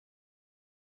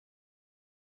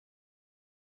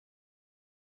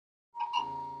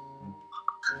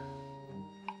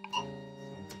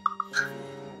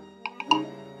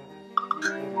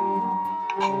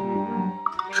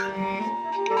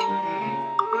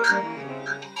What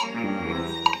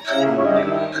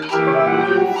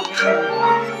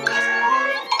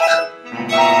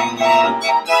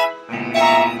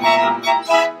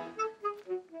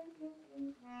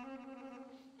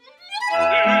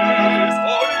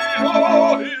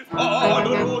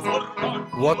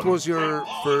was your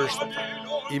first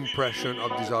impression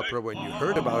of this opera when you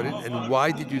heard about it, and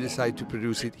why did you decide to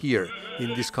produce it here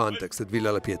in this context at Villa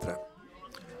La Pietra?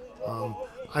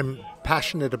 I'm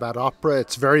passionate about opera.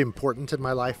 It's very important in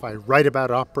my life. I write about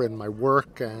opera in my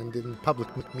work and in public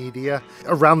media.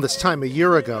 Around this time a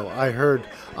year ago, I heard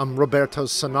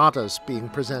Roberto's sonatas being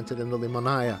presented in the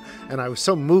Limonaya, and I was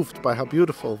so moved by how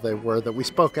beautiful they were that we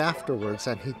spoke afterwards.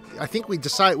 And I think we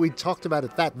talked about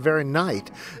it that very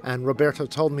night, and Roberto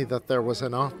told me that there was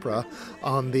an opera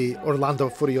on the Orlando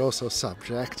Furioso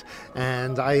subject,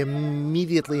 and I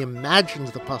immediately imagined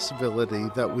the possibility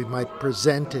that we might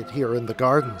present it here in the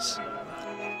gardens.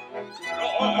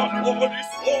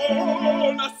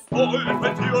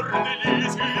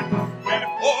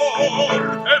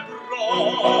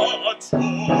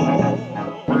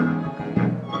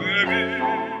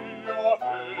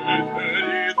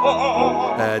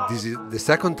 This is the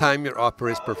second time your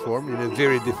opera is performed in a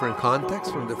very different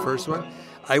context from the first one.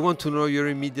 I want to know your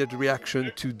immediate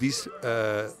reaction to this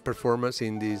performance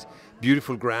in these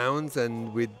beautiful grounds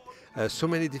and with so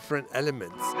many different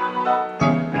elements.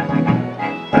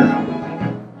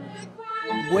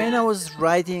 When I was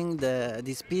writing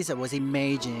this piece, I was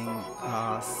imagining,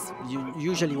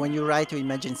 usually when you write, you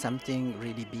imagine something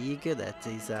really big that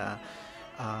is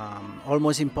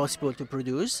almost impossible to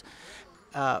produce.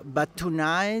 But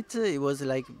tonight it was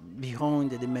like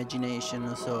beyond the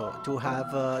imagination. So to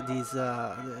have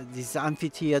this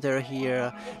amphitheater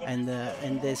here, and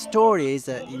the story is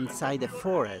inside the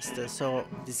forest. So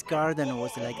this garden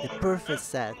was like the perfect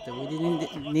set. We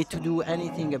didn't need to do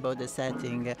anything about the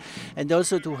setting, and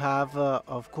also to have,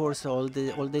 of course, all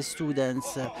the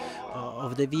students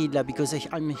of the villa, because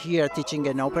I'm here teaching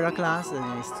an opera class,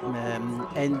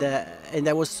 and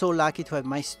I was so lucky to have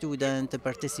my student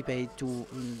participate to.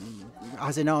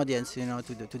 As an audience, you know,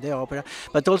 to the opera,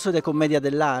 but also the Commedia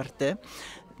dell'Arte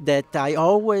that I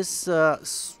always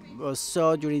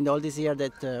saw during all this year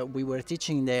that we were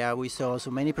teaching there. We saw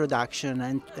so many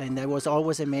productions, and I was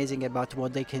always amazing about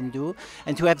what they can do,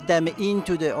 and to have them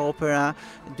into the opera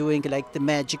doing like the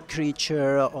magic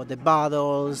creature or the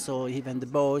battles or even the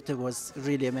boat was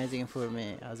really amazing for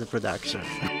me as a production.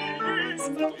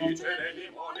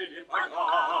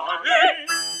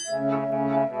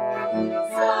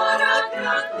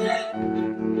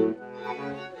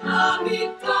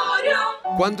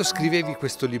 Quando scrivevi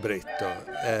questo libretto,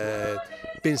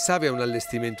 pensavi a un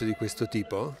allestimento di questo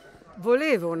tipo?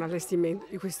 Volevo un allestimento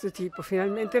di questo tipo,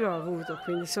 finalmente l'ho avuto,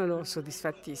 quindi sono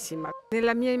soddisfattissima.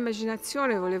 Nella mia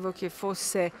immaginazione volevo che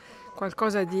fosse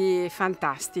qualcosa di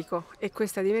fantastico, e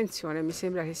questa dimensione mi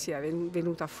sembra che sia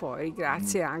venuta fuori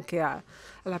grazie anche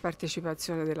alla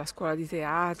partecipazione della scuola di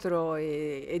teatro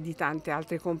e di tante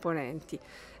altre componenti.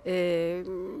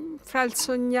 Fra il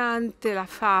sognante, la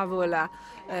favola,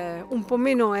 un po'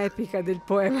 meno epica del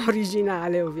poema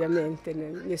originale, ovviamente,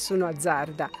 nessuno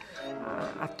azzarda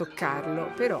a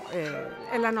toccarlo, però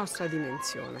è la nostra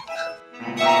dimensione.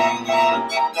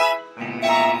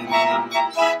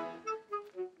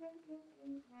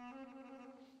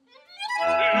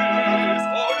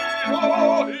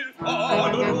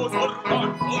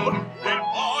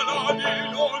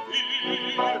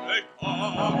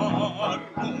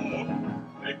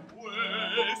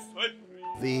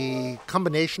 The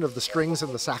combination of the strings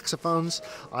and the saxophones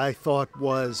I thought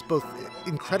was both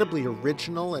incredibly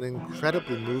original and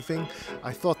incredibly moving.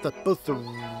 I thought that both the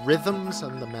rhythms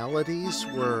and the melodies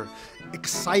were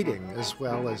exciting as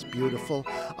well as beautiful.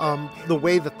 The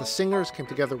way that the singers came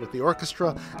together with the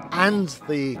orchestra and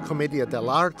the Commedia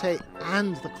dell'Arte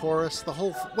and the chorus, the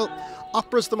whole, well,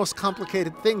 opera's the most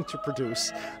complicated thing to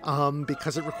produce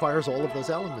because it requires all of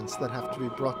those elements that have to be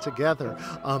brought together.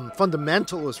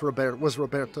 Fundamental was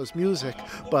Roberto's music,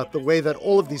 but the way that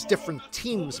all of these different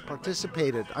teams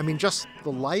participated, I mean, just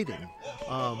the lighting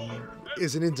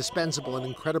is an indispensable and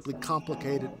incredibly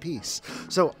complicated piece.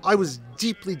 So I was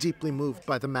deeply, deeply moved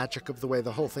by the magic of the way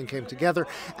the whole thing came together,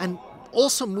 and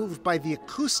also moved by the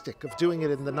acoustic of doing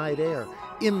it in the night air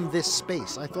in this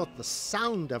space. I thought the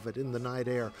sound of it in the night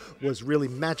air was really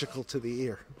magical to the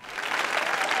ear.